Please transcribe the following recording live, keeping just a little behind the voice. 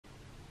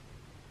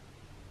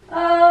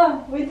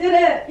We did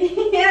it!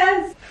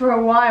 Yes! For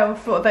a while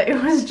thought that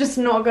it was just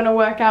not gonna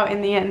work out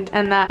in the end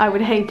and that I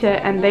would hate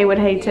it and they would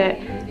hate it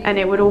and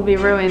it would all be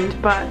ruined,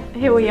 but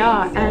here we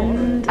are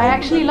and I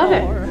actually love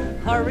it.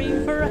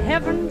 Hurry for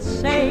heaven's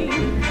sake,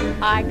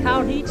 I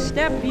count each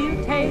step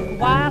you take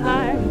while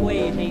I'm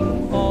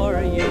waiting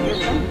for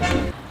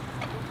you.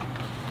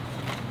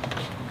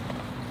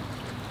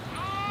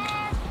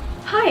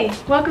 Hi,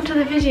 welcome to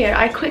the video.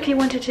 I quickly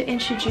wanted to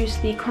introduce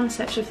the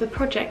concept of the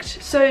project.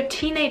 So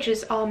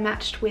teenagers are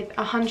matched with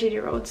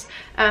 100-year-olds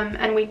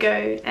and we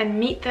go and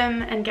meet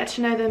them and get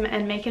to know them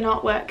and make an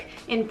artwork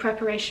in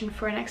preparation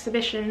for an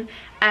exhibition,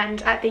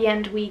 and at the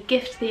end we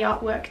gift the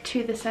artwork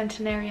to the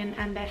centenarian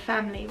and their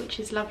family, which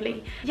is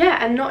lovely. Yeah,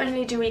 and not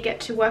only do we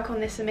get to work on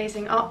this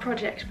amazing art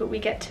project, but we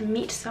get to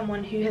meet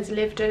someone who has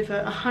lived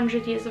over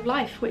 100 years of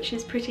life, which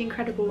is pretty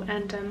incredible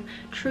and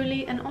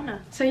truly an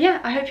honour. So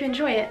yeah, I hope you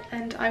enjoy it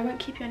and I won't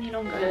keep you any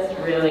longer. It's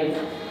really,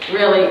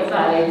 really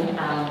exciting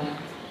to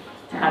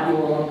have you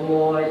all on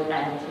board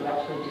and to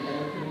actually do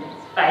the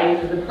next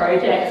phase of the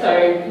project.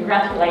 So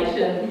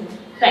congratulations,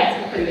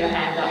 thanks for putting your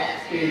hand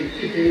up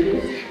to do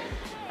this.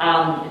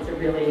 It's a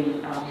really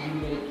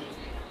unique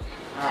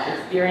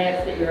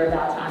experience that you're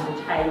about to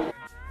undertake.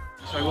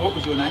 So what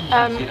was your name?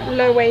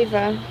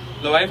 Loeva.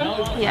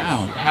 Loeva? Yes.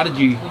 Wow. How did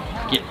you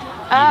get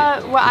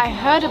Well, I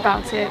heard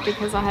about it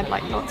because I had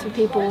like lots of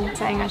people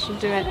saying I should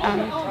do it,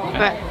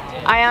 but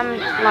I am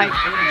like,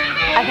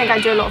 I think I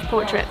do a lot of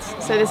portraits,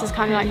 so this is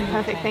kind of like the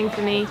perfect thing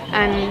for me,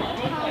 and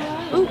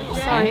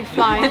oops, sorry,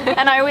 fly,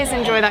 and I always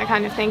enjoy that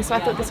kind of thing, so I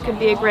thought this could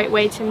be a great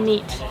way to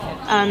meet,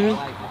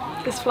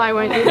 this fly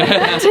won't do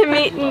to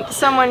meet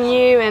someone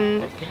new,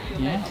 and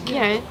you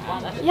know,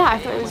 yeah, I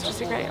thought it was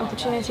just a great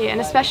opportunity, and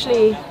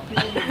especially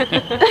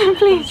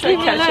please leave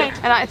me alone.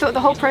 And I thought the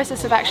whole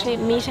process of actually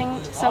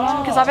meeting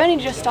someone, because I've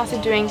only just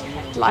started doing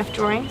life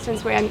drawing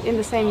since we're in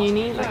the same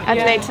uni, like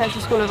Adelaide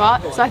Central School of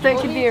Art, so I thought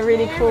it could be a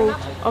really cool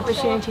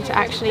opportunity to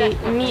actually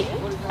meet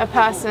a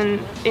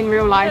person in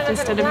real life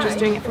instead of just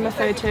doing it from a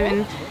photo,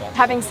 and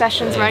having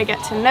sessions where I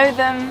get to know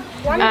them,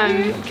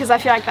 because I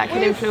feel like that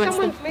could influence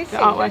the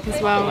artwork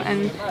as well,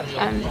 and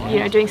you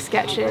know, doing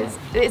sketches.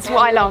 It's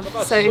what I love,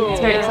 so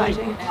it's very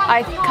exciting.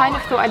 I kind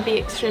of thought I'd be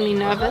extremely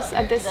nervous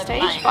at this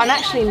stage, but I'm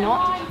actually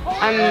not.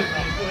 I'm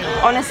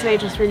honestly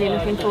just really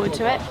looking forward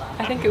to it.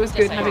 I think it was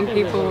good having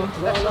people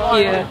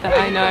here that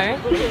I know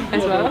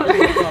as well.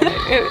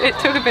 it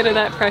took a bit of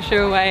that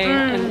pressure away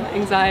and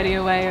anxiety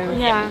away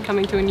of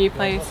coming to a new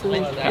place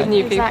with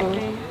new people.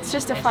 It's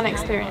just a fun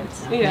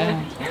experience.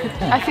 Yeah.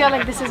 I feel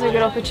like this is a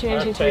good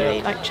opportunity to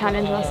really like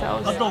challenge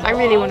ourselves. I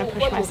really want to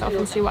push myself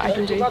and see what I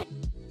can do.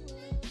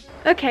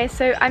 Okay,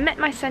 so I met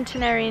my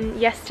centenarian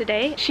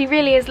yesterday. She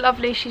really is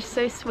lovely, she's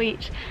so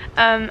sweet,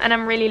 and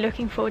I'm really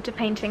looking forward to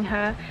painting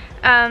her.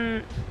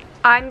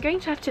 I'm going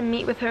to have to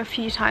meet with her a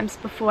few times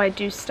before I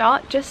do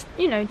start, just,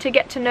 you know, to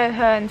get to know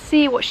her and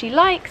see what she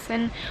likes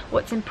and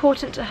what's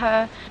important to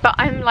her. But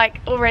I'm like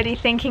already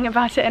thinking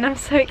about it and I'm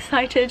so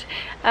excited.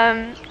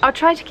 I'll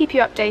try to keep you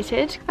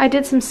updated. I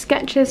did some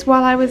sketches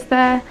while I was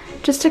there,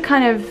 just to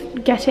kind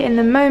of get it in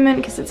the moment,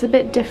 because it's a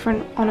bit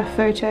different on a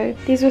photo.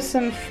 These were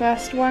some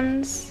first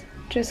ones,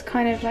 just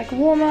kind of like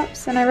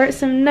warm-ups, and I wrote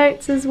some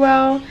notes as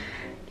well,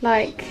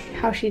 like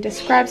how she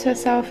describes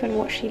herself and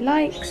what she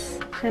likes.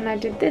 And I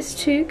did this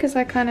too because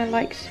I kind of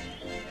liked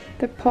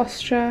the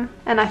posture,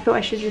 and I thought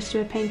I should just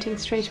do a painting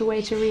straight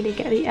away to really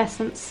get the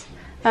essence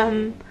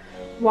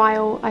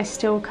while I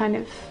still kind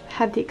of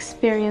had the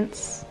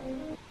experience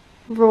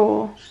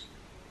raw.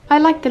 I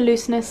like the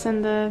looseness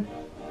and the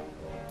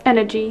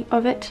energy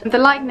of it. The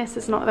lightness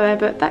is not there,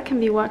 but that can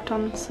be worked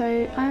on,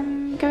 so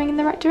I'm going in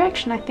the right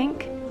direction, I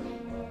think.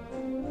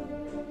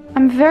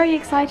 I'm very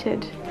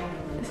excited.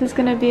 This is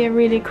going to be a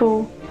really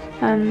cool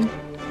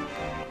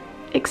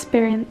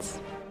experience.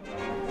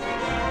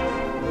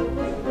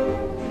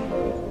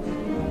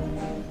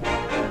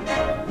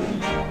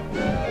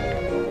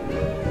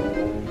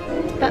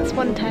 That's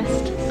one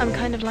test. I'm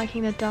kind of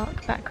liking the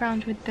dark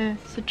background with the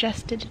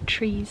suggested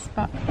trees,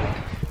 but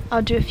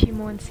I'll do a few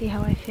more and see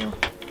how I feel.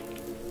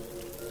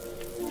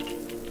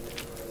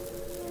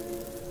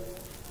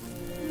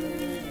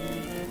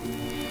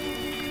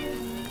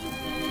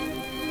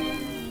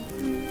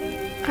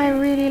 I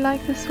really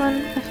like this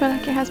one. I feel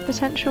like it has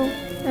potential,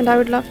 and I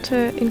would love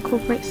to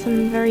incorporate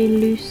some very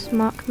loose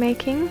mark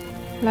making,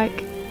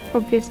 like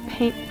obvious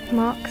paint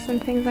marks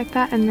and things like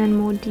that, and then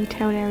more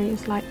detailed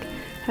areas like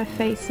her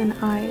face and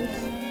eyes.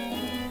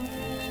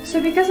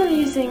 So because I'm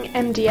using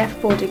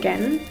MDF board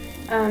again,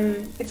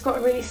 it's got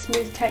a really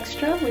smooth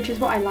texture, which is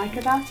what I like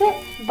about it,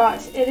 but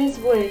it is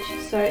wood,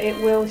 so it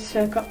will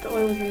soak up the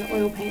oils in the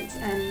oil paints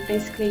and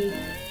basically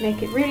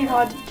make it really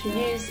hard to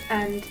use,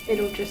 and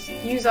it'll just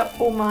use up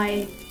all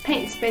my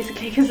paints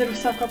basically, because it'll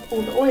suck up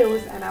all the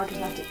oils and I'll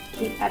just have to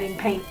keep adding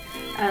paint,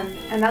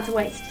 and that's a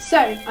waste. So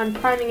I'm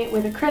priming it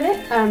with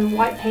acrylic,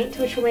 white paint,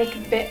 which will make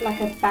a bit like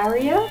a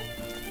barrier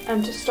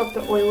to stop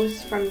the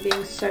oils from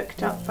being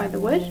soaked up by the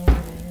wood,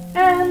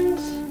 and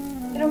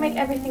it'll make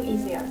everything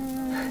easier.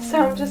 So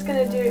I'm just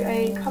going to do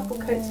a couple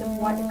coats of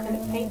white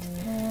acrylic paint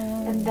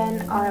and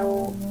then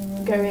I'll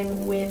go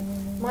in with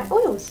my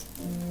oils.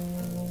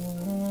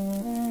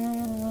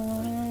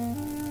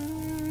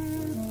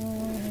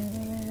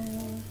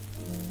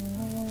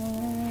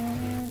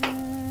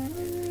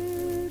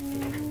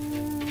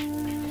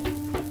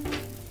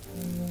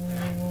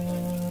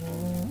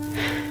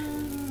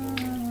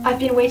 I've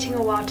been waiting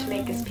a while to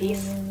make this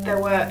piece. There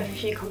were a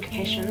few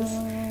complications,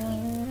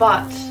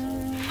 but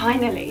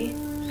finally,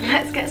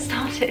 let's get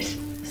started.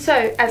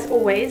 So, as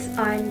always,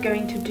 I'm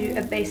going to do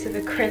a base of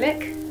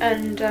acrylic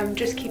and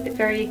just keep it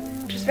very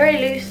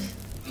loose,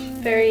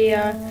 very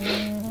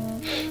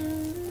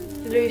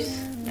loose.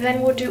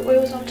 Then we'll do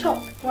oils on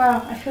top.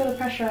 Wow, I feel the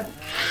pressure.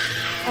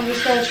 I'm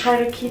just going to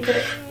try to keep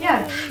it,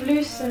 yeah,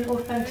 loose and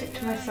authentic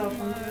to myself.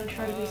 I'm not going to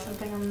try to do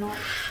something I'm not.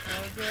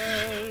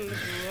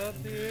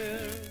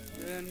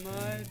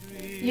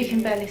 You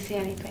can barely see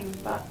anything,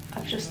 but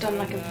I've just done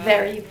like a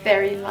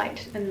very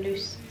light and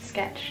loose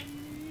sketch,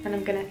 and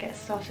I'm gonna get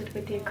started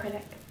with the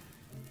acrylic.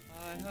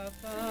 I have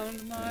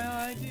found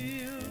my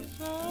ideal,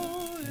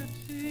 so it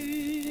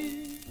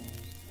seems.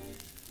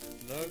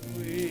 The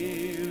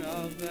queen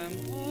of them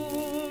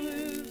all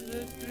is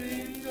this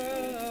dream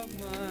girl of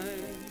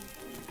mine.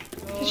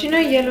 Did you know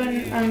yellow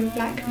and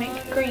black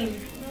make green?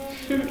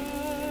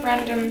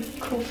 Random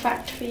cool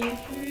fact for you.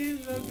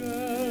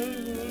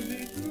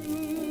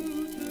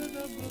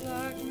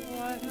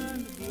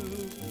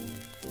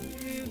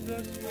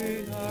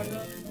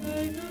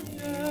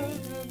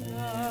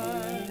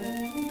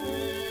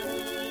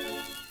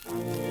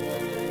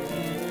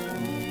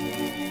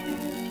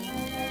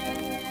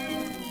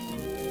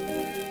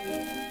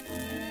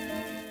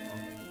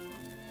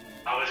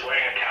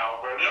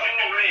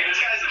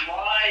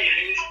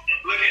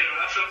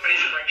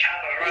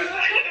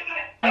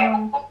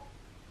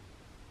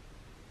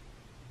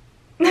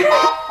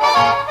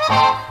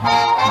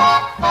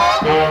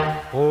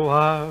 Oh,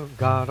 I've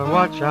gotta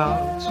watch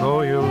out,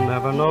 so you'll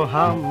never know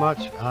how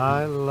much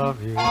I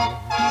love you.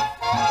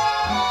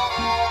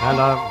 And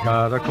I've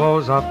gotta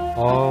close up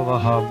all the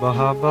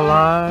hubba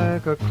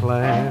like a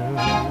clam.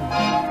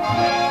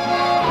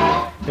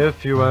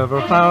 If you ever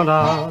found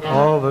out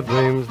all the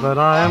dreams that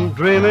I am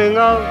dreaming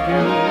of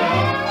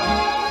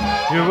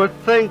you would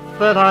think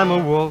that I'm a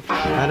wolf,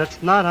 and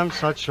it's not, I'm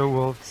such a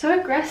wolf. So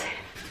aggressive.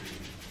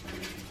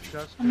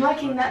 I'm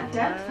liking that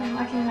depth,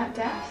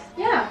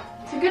 Yeah.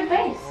 It's a good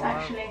base,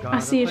 actually.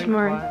 I'll see you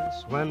tomorrow.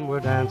 When we're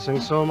dancing,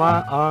 so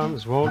my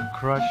arms won't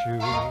crush you.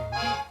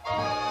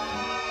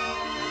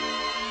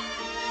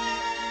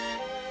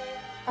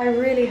 I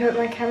really hope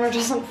my camera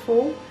doesn't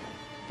fall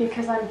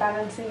because I'm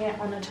balancing it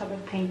on a tub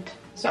of paint.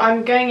 So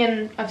I'm going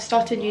in, I've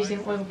started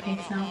using oil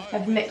paints now.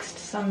 I've mixed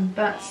some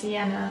burnt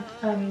sienna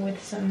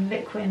with some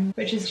liquid,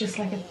 which is just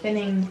like a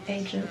thinning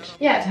agent.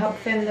 Yeah, to help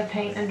thin the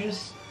paint and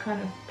just kind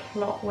of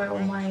plot where all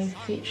my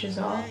features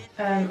are.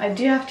 I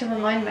do have to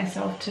remind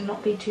myself to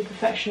not be too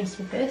perfectionist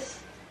with this.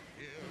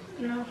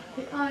 Now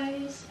for the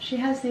eyes. She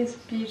has these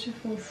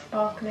beautiful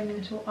sparkling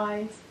little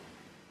eyes.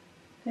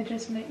 They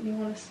just make me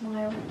want to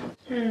smile.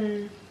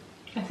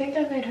 I think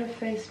I made her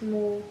face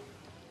more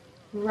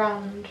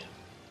round,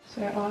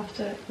 so I'll have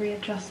to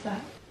readjust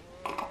that.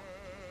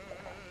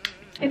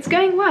 It's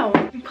going well.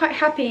 I'm quite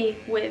happy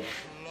with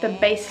the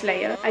base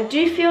layer. I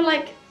do feel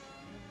like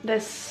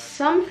there's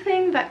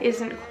something that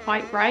isn't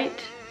quite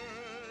right.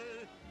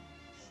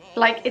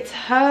 Like, it's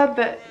her,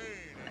 but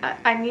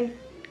I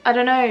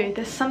don't know,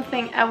 there's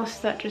something else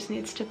that just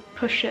needs to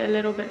push it a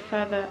little bit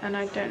further, and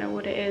I don't know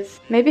what it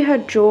is. Maybe her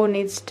jaw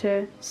needs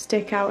to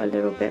stick out a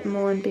little bit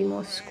more and be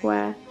more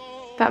square.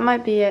 That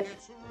might be it.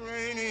 It's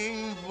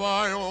raining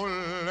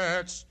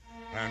violets,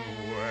 and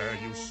where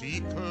you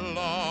see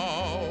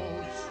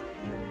clouds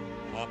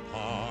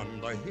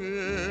upon the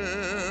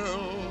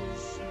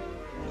hills,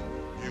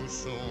 you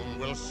soon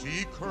will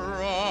see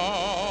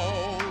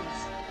crowds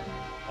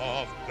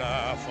of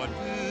daffodils.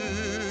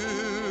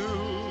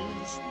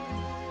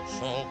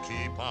 So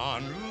keep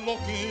on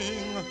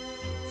looking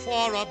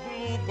for a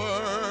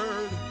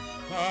bluebird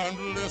and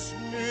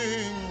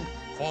listening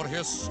for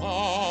his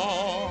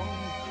song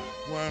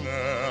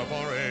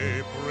whenever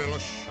April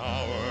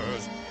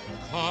showers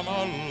come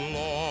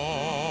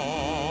along.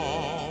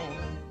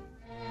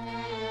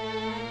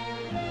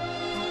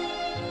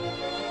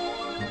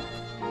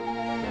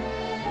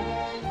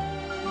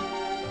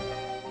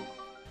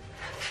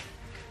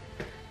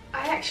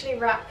 I actually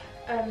wrap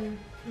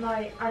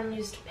my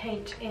unused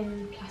paint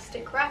in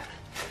plastic wrap.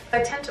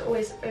 I tend to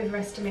always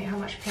overestimate how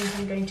much paint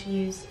I'm going to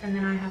use, and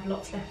then I have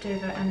lots left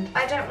over, and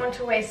I don't want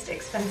to waste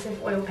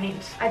expensive oil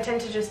paint. I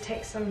tend to just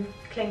take some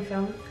cling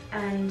film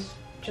and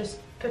just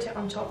put it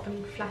on top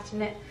and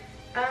flatten it,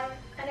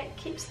 and it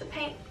keeps the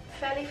paint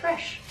fairly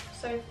fresh.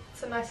 So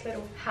it's a nice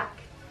little hack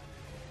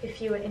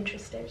if you were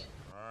interested.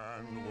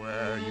 And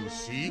where you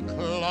see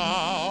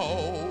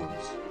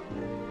clouds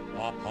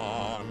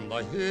upon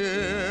the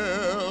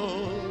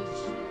hills,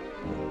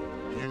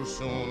 you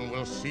soon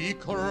will see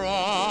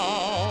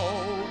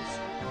crowds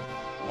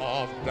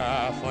of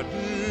daffodils.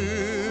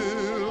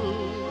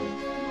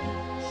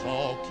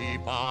 So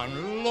keep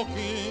on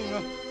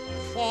looking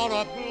for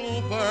a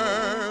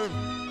bluebird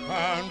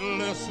and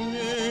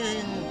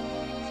listening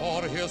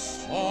for his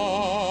song.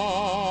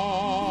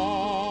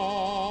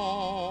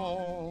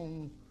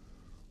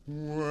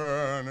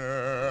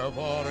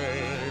 Whenever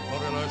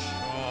April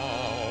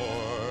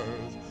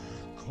showers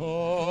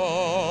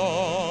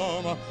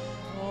come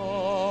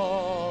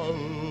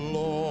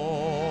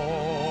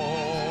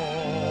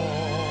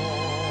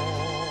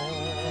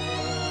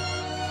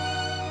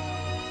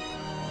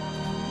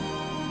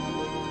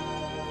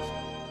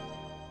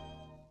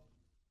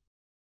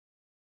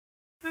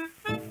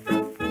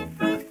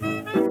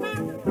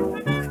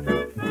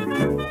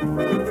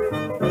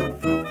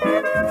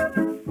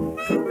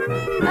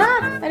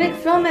I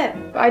didn't film it,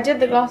 but I did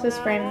the glasses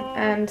frame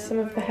and some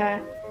of the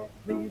hair.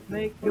 Please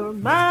make your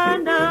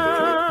mind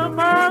up,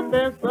 or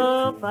this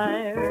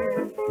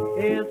affair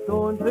is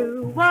going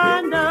to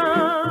wind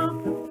up.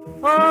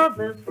 Oh,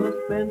 this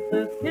suspense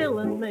is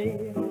killing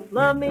me.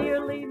 Love me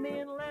or leave me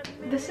and let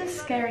me. This is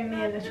scaring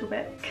me a little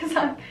bit because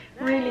I'm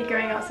really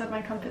going outside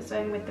my comfort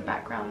zone with the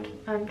background.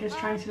 I'm just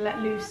trying to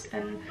let loose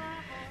and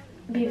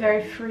be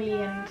very free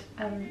and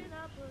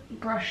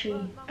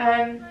brushy.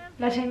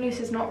 Letting loose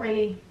is not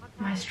really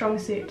my strong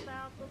suit,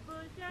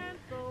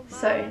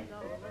 so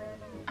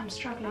I'm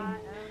struggling.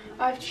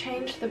 I've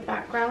changed the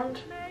background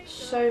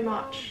so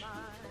much.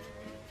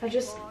 I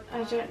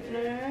don't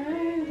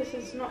know, this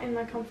is not in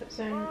my comfort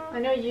zone. I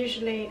know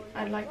usually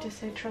I'd like to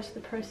say trust the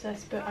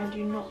process, but I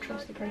do not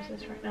trust the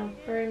process right now.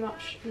 Very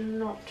much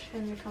not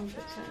in the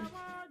comfort zone.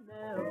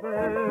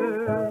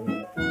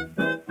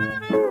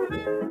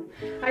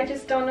 I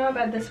just don't know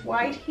about this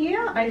white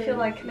here. I feel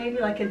like maybe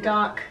like a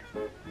dark,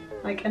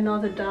 like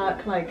another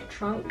dark like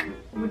trunk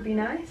would be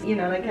nice. You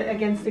know, like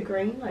against the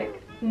green,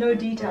 like no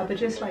detail, but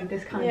just like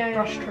this kind of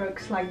brush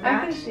strokes like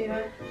that. I can see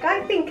that.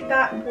 I think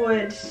that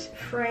would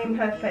frame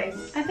her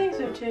face. I think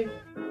so too.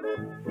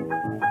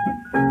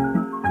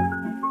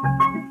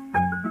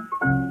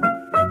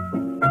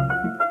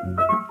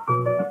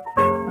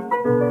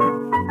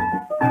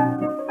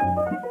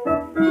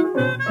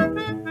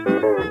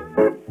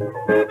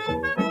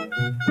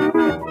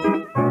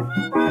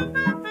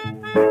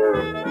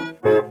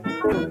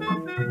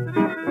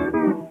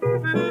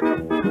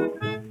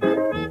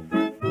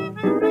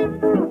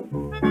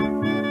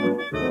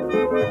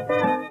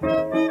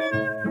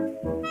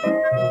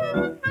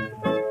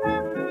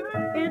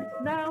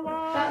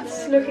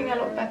 Looking a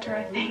lot better,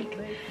 I think.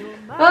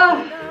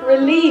 Oh,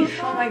 relief!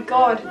 Oh my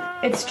god.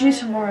 It's due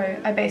tomorrow.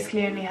 I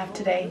basically only have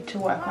today to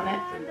work on it.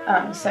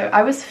 So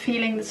I was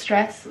feeling the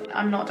stress.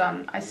 I'm not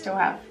done. I still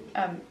have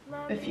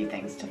a few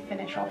things to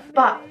finish off.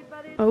 But,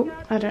 oh,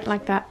 I don't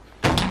like that.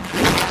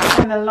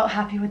 I'm a lot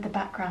happy with the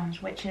background,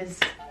 which is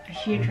a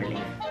huge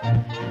relief.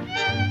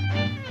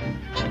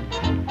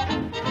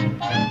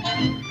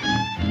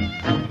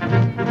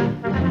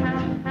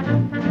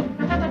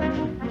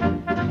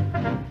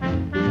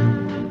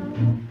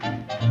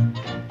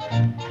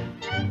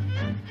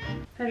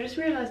 I just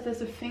realised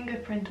there's a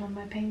fingerprint on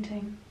my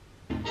painting.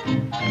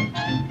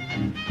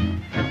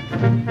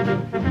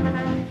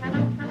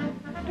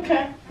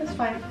 Okay, that's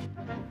fine.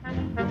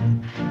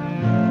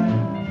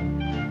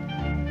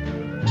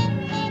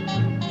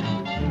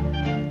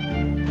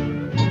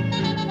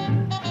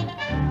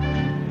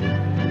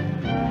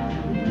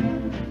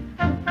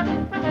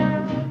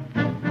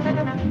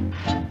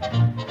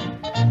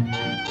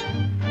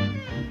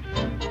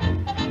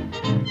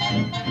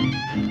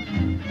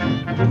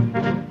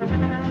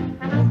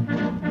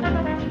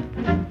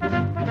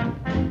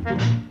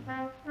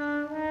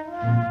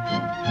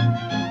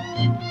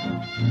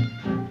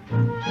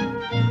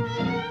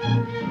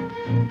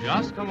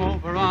 Just come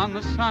over on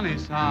the sunny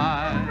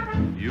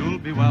side. You'll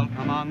be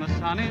welcome on the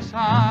sunny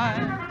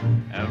side.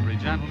 Every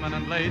gentleman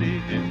and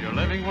lady, if you're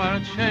living where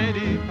it's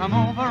shady, come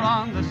over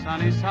on the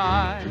sunny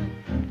side.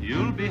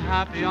 You'll be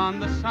happy on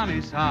the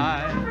sunny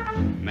side.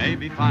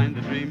 Maybe find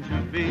the dreams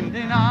you've been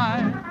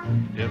denied.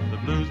 If the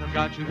blues have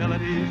got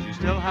utilities, you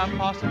still have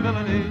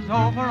possibilities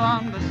over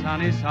on the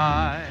sunny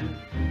side.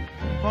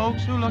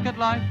 Folks who look at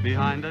life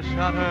behind a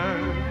shutter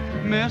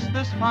miss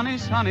this funny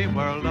sunny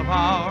world of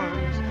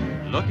ours.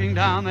 Looking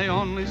down, they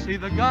only see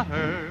the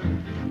gutter.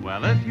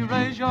 Well, if you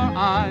raise your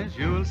eyes,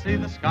 you'll see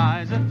the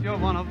skies if you're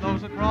one of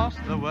those across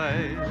the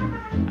way.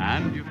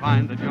 And you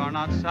find that you're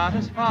not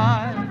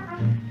satisfied.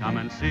 Come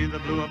and see the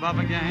blue above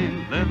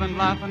again. Live and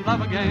laugh and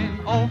love again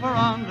over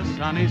on the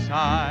sunny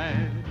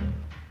side.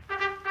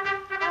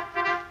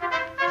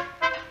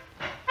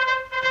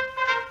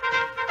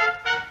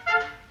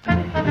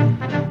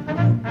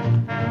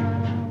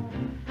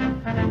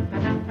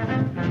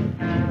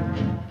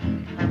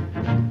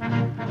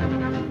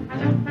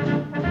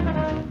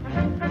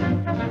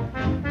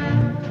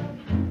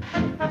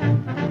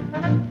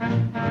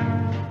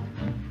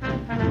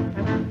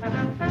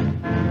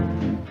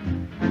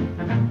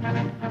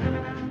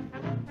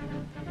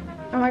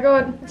 Oh my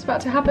god, it's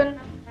about to happen.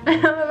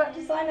 I'm about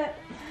to sign it.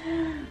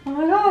 Oh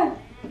my god,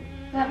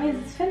 that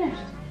means it's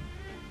finished.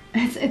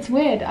 It's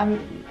weird. I'm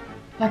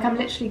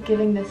literally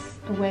giving this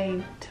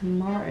away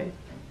tomorrow.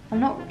 I'm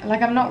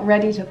not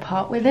ready to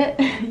part with it,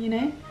 you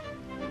know?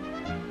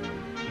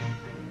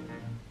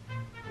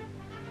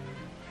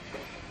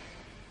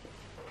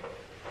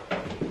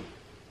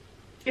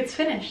 it's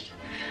finished.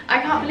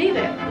 I can't believe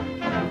it.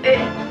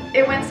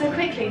 It went so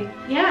quickly.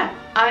 Yeah,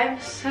 I'm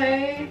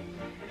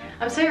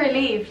so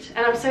relieved,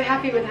 and I'm so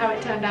happy with how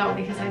it turned out,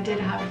 because I did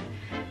have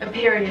a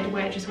period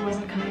where it just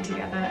wasn't coming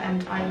together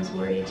and I was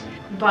worried.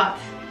 But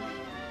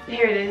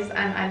here it is,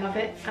 and I love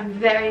it. I'm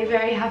very,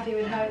 very happy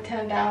with how it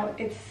turned out.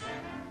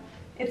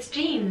 It's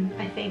Jean,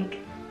 I think.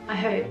 I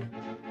hope.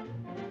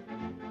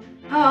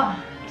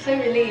 Oh, so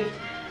relieved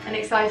and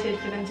excited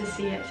for them to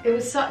see it. It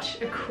was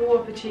such a cool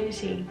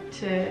opportunity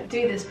to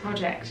do this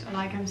project.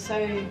 Like, I'm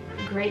so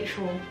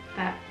grateful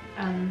that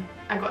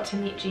I got to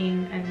meet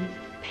Jean and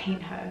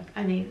paint her.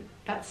 I mean,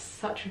 that's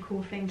such a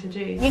cool thing to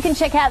do. You can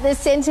check out the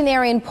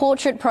Centenarian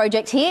Portrait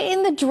Project here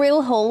in the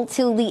Drill Hall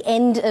till the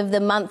end of the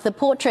month. The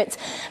portraits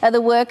are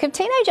the work of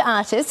teenage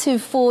artists who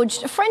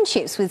forged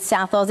friendships with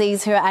South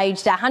Aussies who are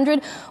aged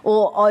 100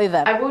 or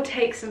over. I will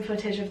take some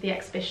footage of the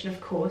exhibition,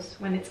 of course,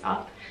 when it's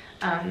up.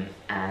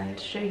 And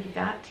show you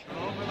that.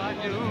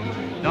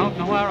 Don't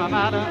know where I'm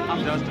at,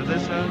 I'm just a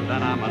thisser,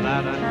 then I'm a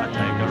ladder. I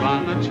take her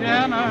on the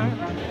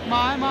chinner.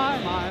 My.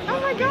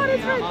 Oh my God,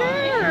 it's right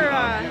there!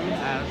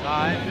 As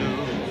I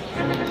do.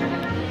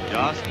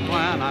 Just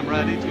when I'm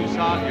ready to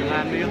sob, you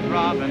hand me a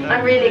throb. And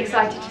I'm really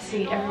excited to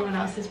see everyone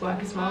else's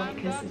work as well,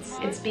 because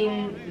it's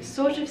been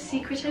sort of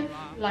secretive.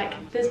 Like,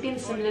 there's been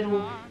some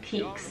little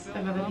peeks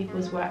of other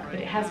people's work, but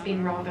it has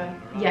been rather,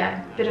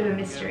 yeah, a bit of a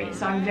mystery.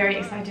 So I'm very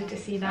excited to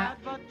see that.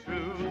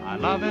 I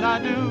love it, I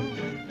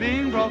do,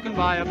 being broken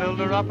by a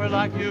builder-upper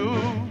like you.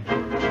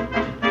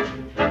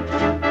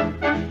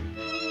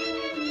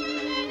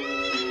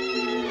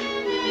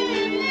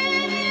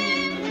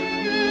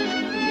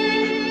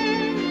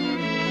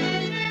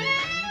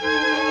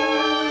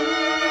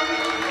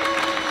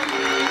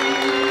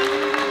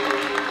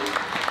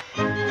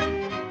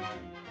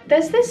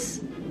 There's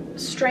this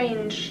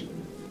strange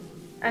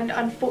and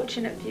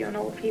unfortunate view on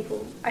old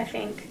people, I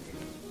think.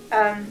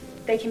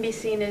 They can be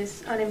seen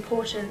as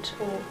unimportant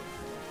or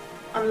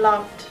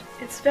unloved.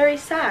 It's very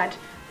sad.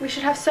 We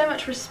should have so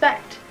much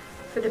respect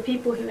for the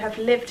people who have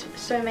lived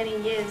so many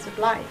years of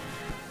life,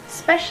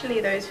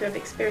 especially those who have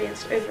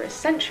experienced over a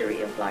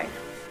century of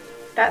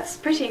life. That's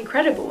pretty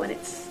incredible, and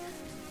it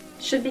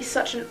should be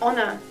such an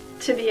honor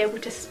to be able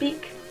to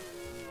speak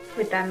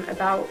with them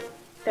about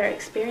their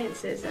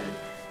experiences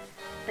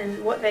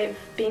and what they've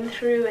been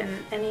through, and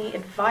any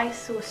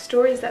advice or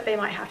stories that they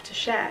might have to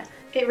share.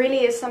 It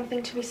really is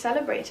something to be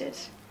celebrated,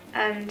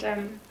 and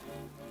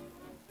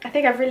I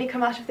think I've really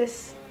come out of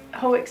this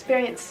whole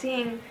experience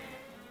seeing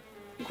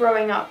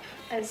growing up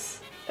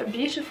as a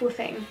beautiful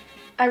thing.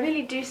 I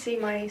really do see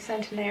my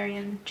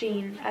centenarian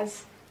Jean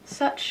as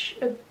such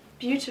a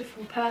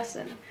beautiful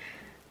person,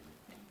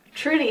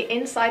 truly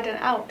inside and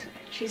out.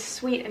 She's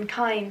sweet and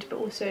kind, but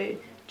also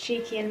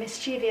cheeky and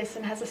mischievous,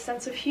 and has a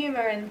sense of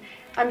humour, and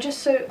I'm just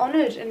so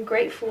honoured and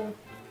grateful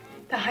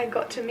that I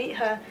got to meet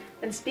her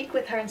and speak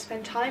with her and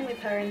spend time with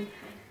her and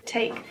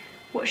take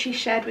what she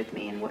shared with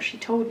me and what she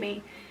told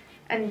me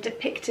and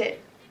depict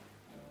it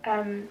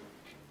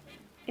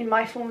in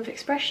my form of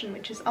expression,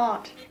 which is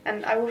art.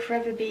 And I will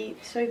forever be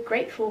so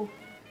grateful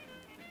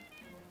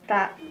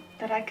that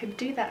I could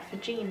do that for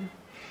Jean.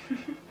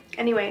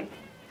 Anyway,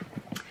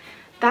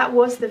 that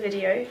was the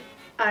video.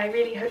 I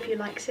really hope you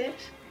liked it.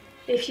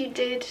 If you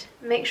did,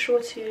 make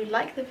sure to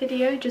like the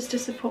video just to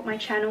support my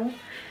channel,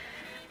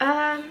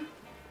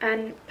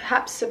 and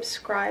perhaps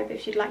subscribe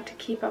if you'd like to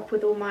keep up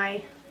with all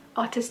my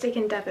artistic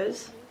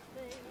endeavours.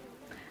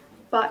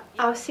 But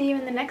I'll see you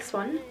in the next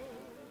one.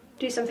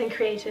 Do something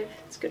creative,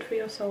 it's good for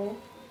your soul.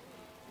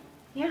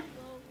 Yeah,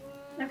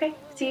 okay,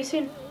 see you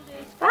soon.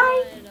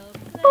 Bye!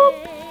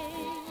 Boop.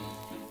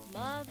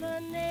 Mother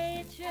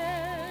Nature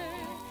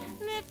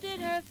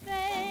lifted her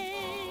face.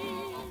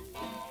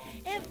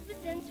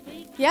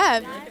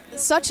 Yeah,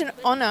 such an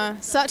honour,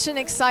 such an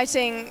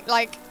exciting,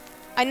 like,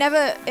 I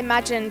never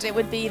imagined it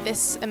would be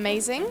this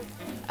amazing.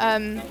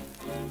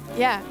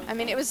 Yeah, I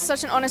mean, it was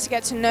such an honour to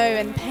get to know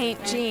and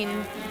paint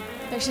Jean.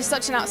 Like, she's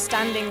such an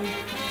outstanding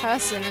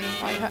person, and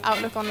like her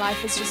outlook on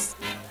life is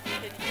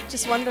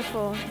just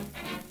wonderful.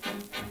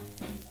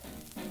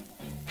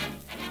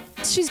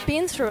 She's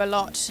been through a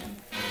lot.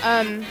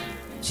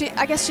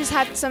 I guess she's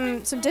had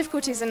some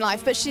difficulties in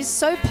life, but she's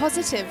so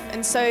positive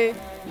and so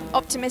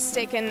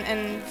optimistic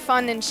and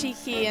fun and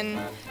cheeky, and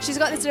she's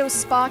got this little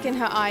spark in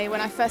her eye when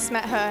I first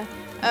met her.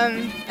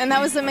 And that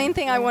was the main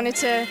thing I wanted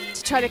to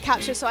try to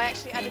capture, so I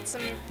actually added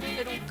some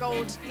little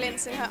gold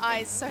glints in her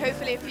eyes. So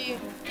hopefully if you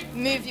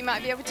move, you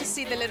might be able to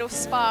see the little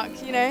spark,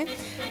 you know?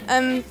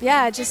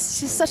 Yeah, just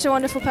she's such a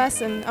wonderful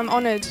person. I'm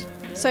honoured,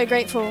 so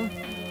grateful.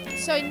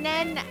 So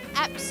Nan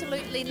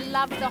absolutely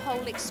loved the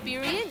whole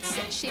experience.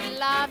 She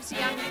loves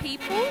young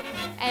people,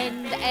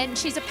 and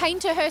she's a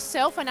painter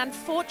herself, and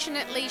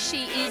unfortunately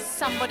she is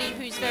somebody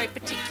who's very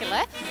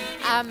particular,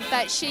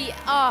 but she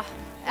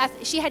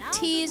had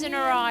tears in her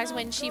eyes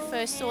when she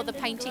first saw the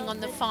painting on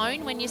the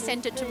phone when you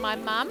sent it to my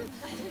mum.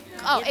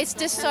 Oh, it's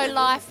just so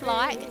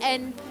lifelike,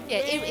 and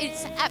yeah,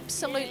 it's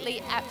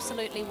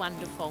absolutely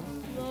wonderful.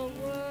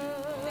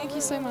 Thank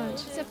you so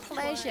much. It's a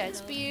pleasure.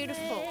 It's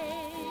beautiful.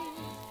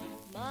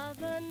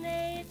 Mother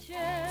Nature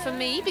for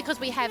me, because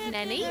we have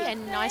Nanny,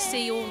 and I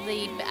see all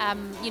the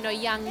you know,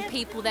 young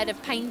people that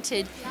have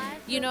painted.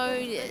 You know,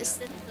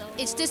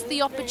 it's just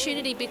the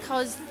opportunity,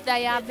 because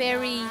they are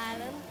very.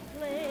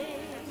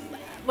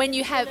 When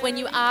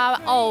you are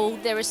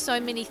old, there are so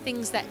many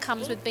things that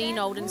comes with being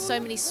old, and so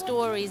many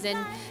stories,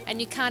 and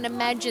you can't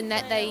imagine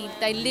that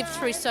they live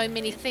through so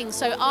many things.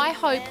 So I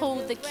hope all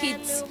the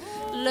kids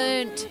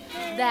learnt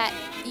that,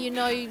 you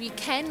know, you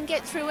can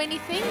get through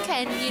anything,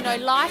 and, you know,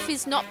 life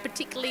is not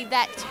particularly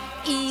that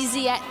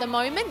easy at the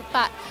moment,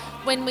 but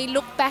when we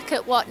look back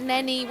at what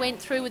Nanny went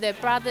through with her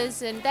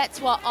brothers, and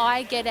that's what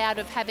I get out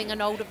of having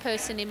an older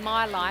person in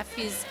my life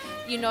is,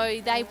 you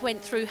know, they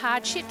went through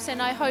hardships,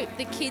 and I hope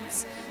the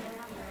kids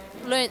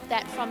learnt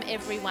that from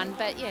everyone.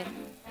 But yeah,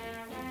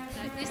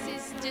 this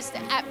is just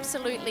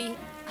absolutely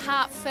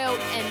heartfelt,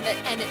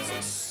 and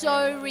it's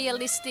so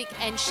realistic,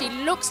 and she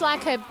looks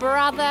like her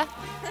brother,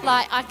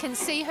 like I can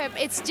see her.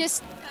 It's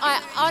just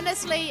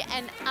honestly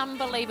and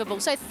unbelievable.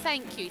 So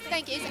thank you,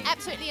 it's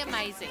absolutely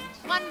amazing,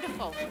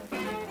 wonderful.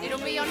 It'll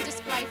be on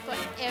display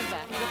forever,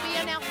 it'll be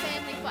in our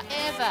family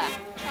forever,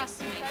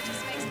 trust me. That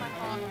just makes my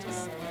heart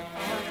just